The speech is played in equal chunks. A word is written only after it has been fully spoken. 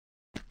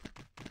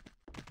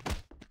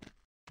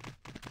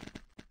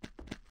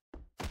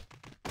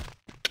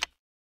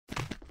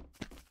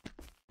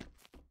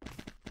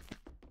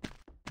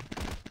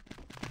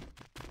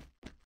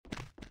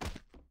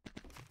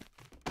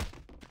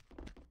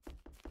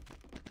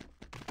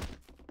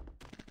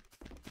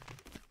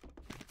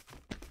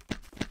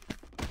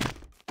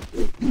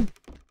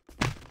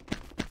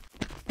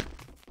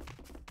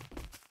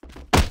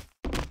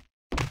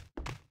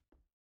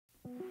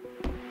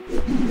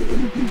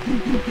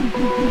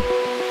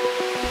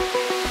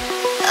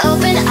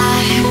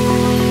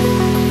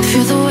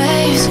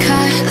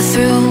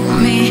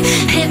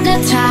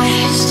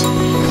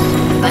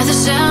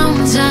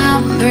sounds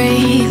I'm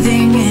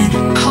breathing in.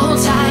 Hold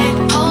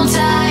tight,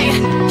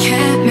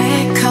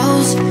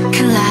 chemicals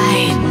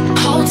collide.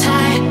 Hold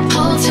tight,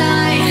 hold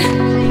tight,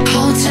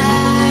 hold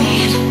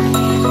tight.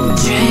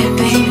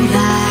 Dripping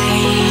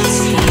lights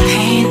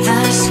paint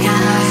the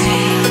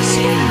skies,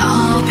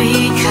 all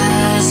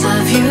because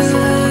of you.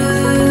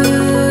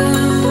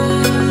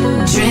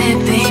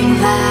 Dripping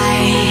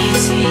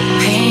lights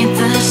paint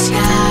the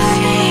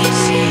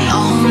skies,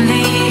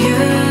 only you.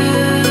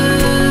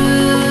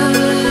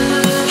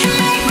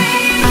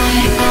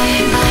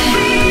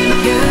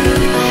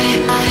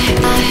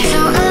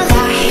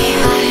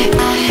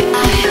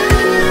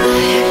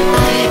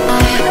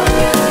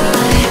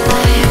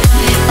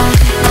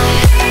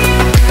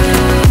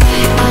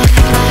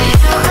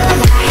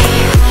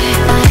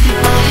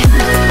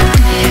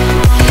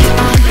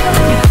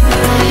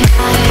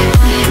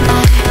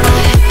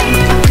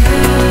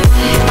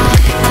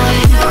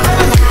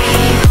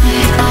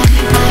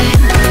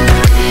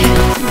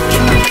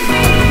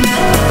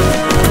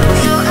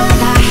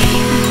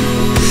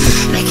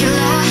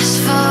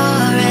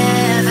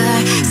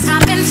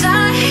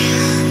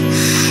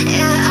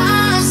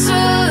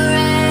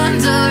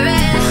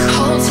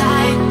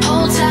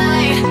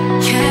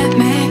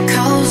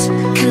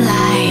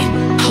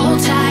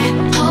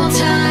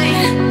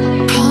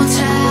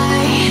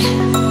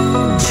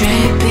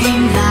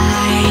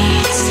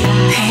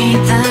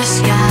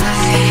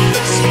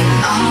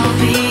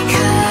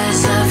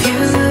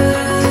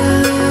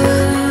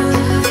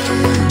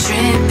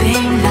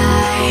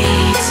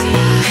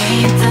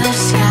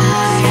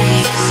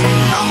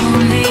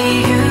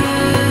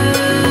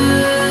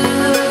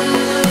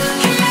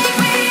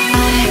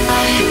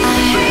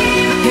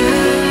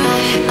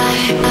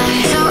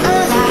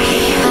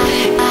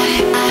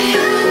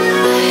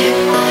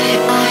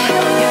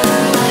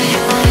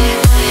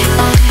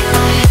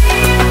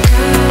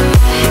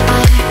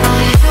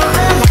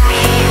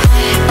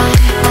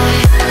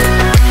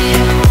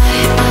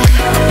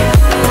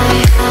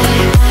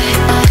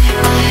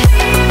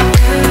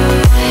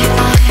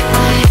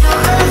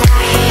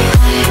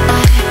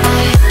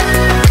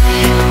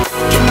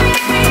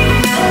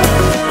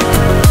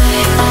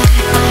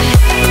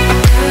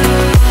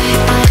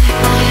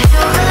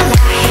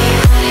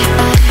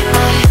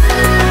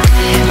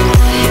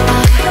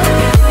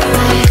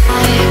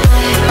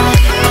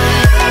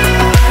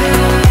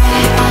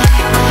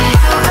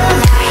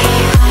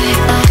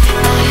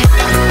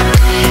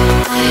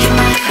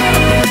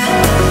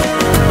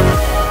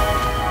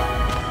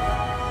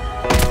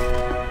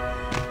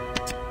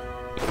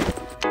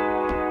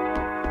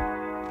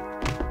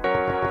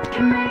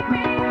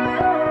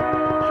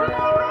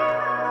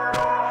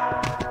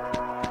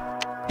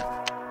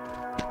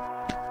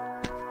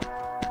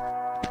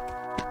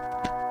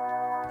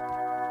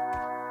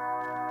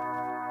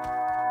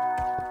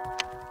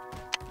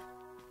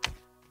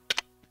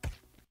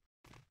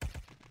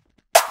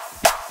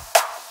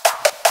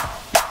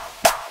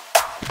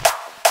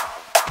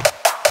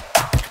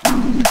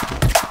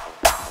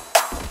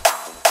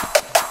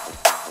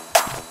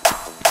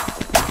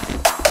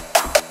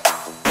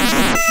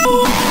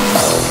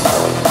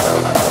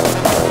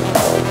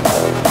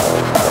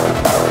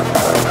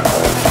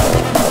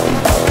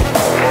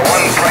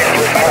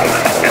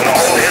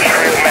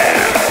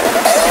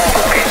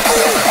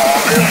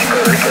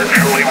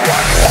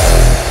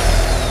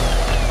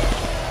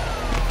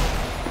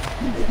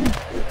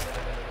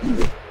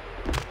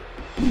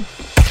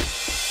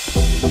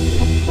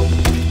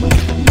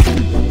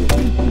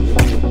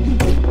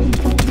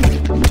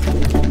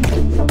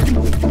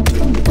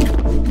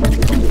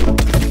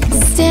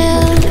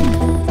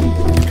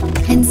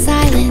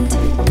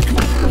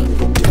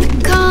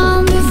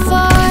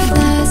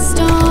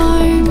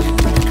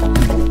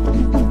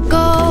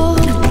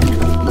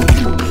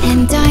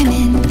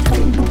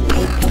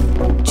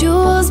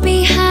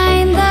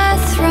 Behind the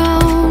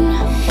throne,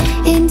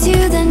 into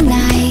the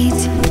night,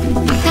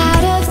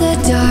 out of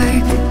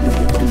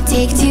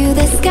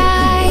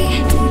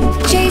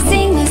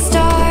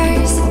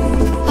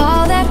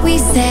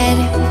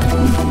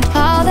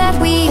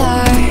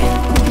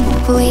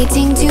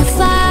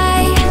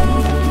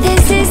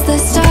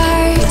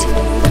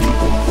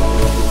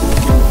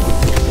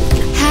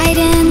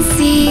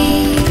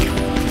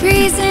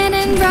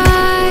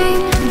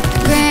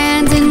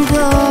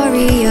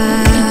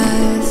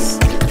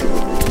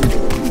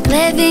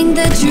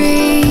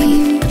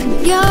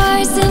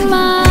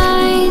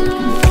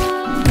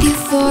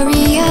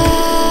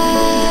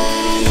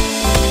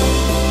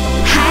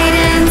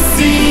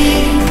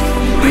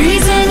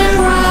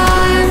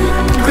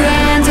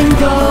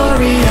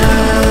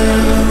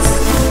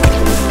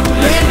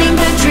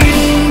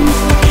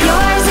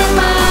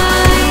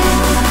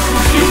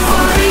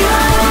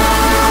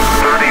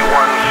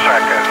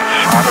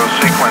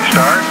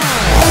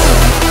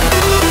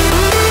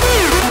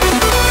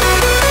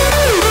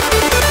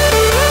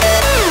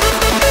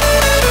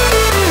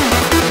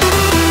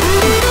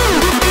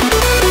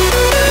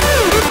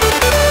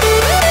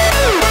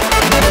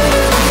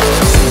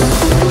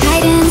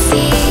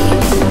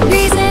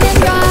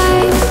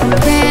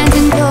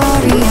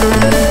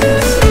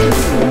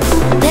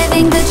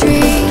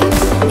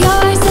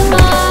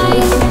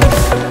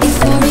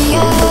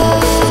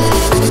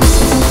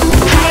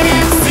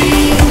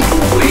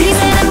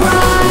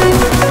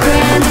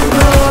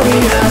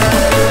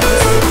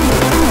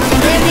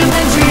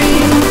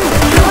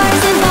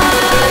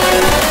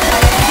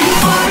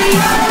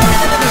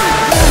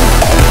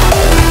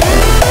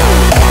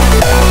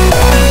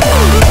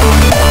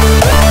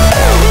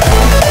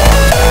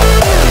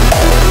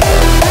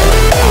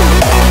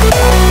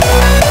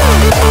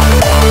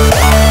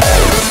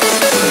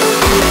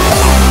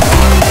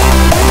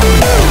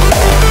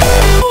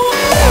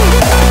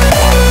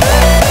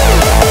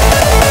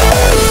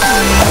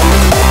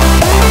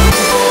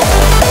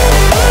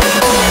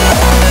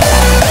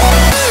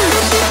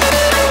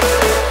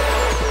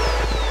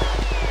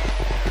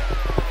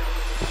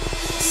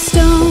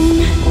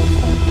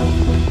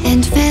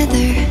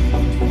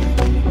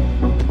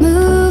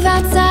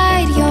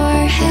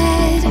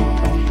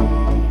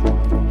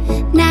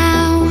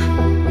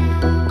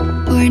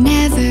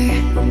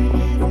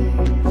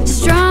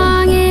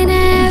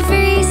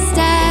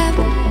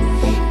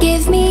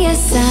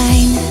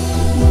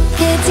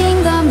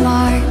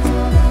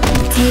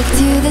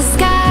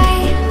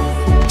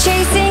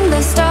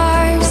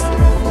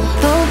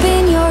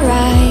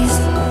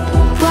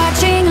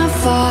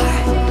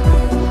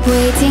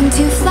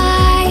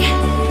fly.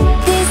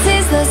 This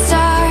is the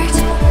start.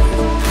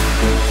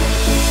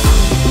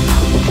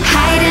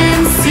 Hide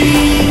and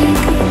seek,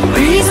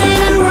 reason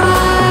and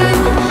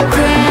rhyme,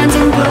 grand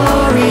and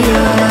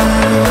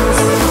glorious.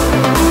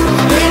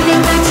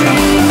 Living the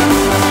dream,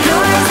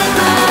 yours and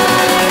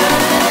mine.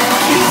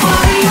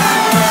 Euphoria.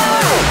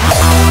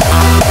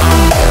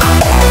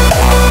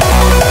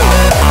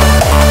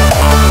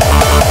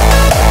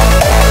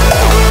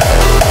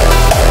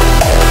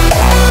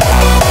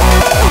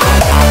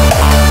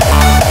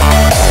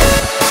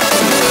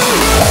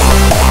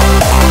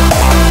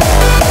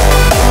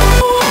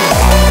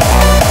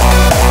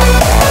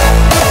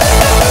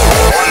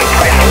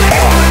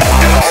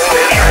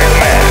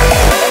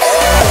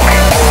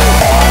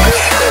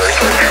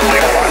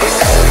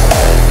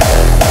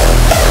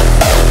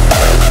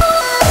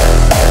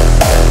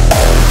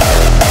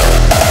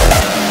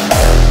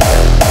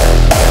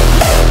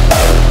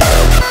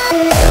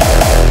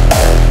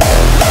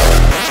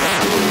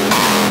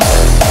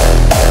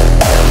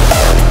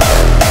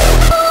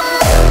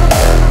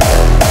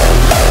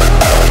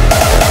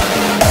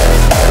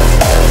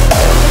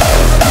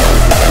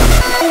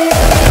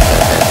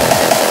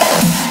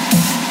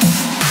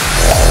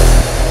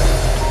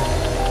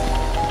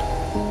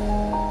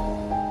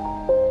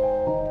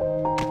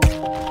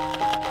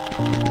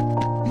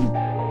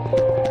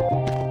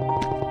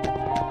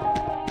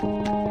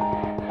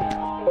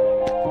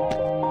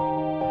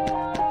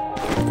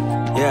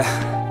 Yeah,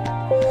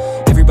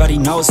 everybody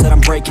knows that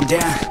I'm breaking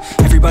down.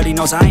 Everybody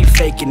knows I ain't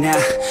faking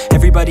now.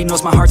 Everybody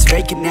knows my heart's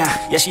vacant now.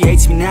 Yeah, she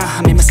hates me now,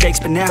 I made mistakes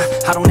but now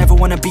I don't ever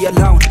wanna be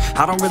alone.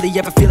 I don't really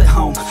ever feel at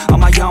home. On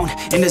my own,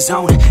 in the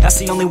zone, that's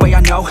the only way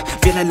I know.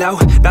 Feeling low,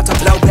 about to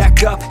blow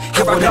back up.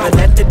 Here I never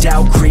let the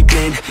doubt creep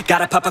in.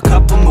 Gotta pop a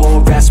couple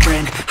more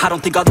aspirin. I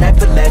don't think I'll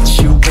ever let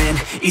you in.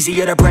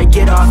 Easier to break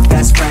it off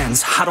best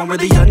friends. I don't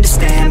really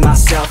understand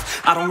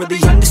myself. I don't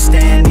really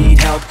understand, need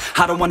help.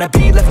 I don't wanna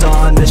be left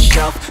on the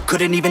shelf.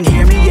 Couldn't even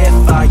hear me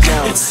if I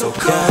yelled. It's so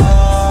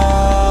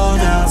cold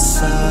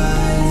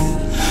outside,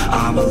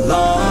 I'm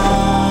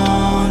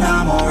alone,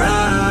 I'm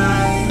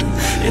alright.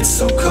 It's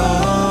so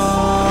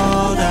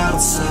cold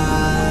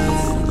outside,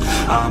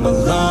 I'm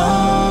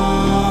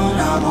alone,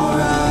 I'm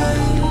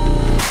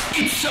alright.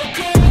 It's so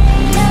cold.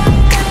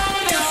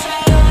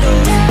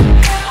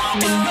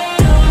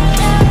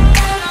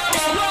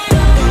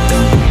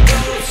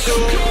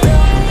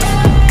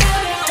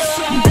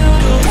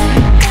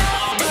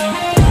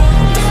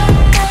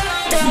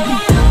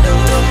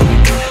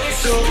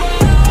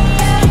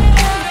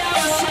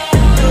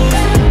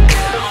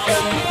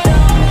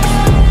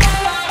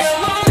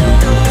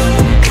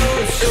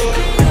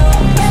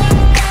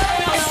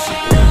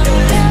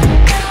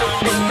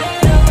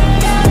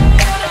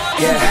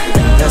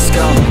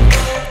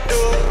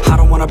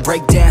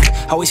 Break down,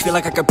 always feel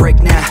like I could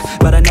break now,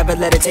 but I never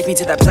let it take me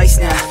to that place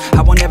now.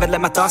 I won't ever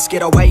let my thoughts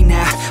get away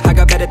now. I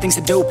got better things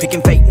to do,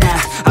 picking fate now.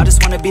 I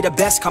just wanna be the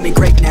best, call me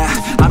great now.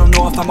 I don't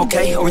know if I'm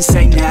okay or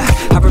insane now.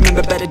 I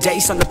remember better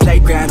days on the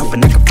playground,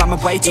 hoping I can find my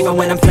way to even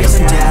when I'm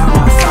feeling down.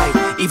 I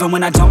fight, even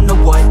when I don't know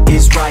what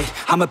is right.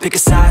 I'ma pick a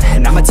side,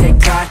 and I'ma take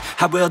pride.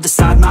 I will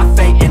decide my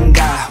fate, and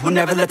I will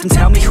never let them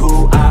tell me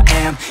who I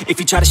am. If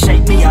you try to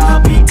shake me,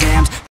 I'll be damned.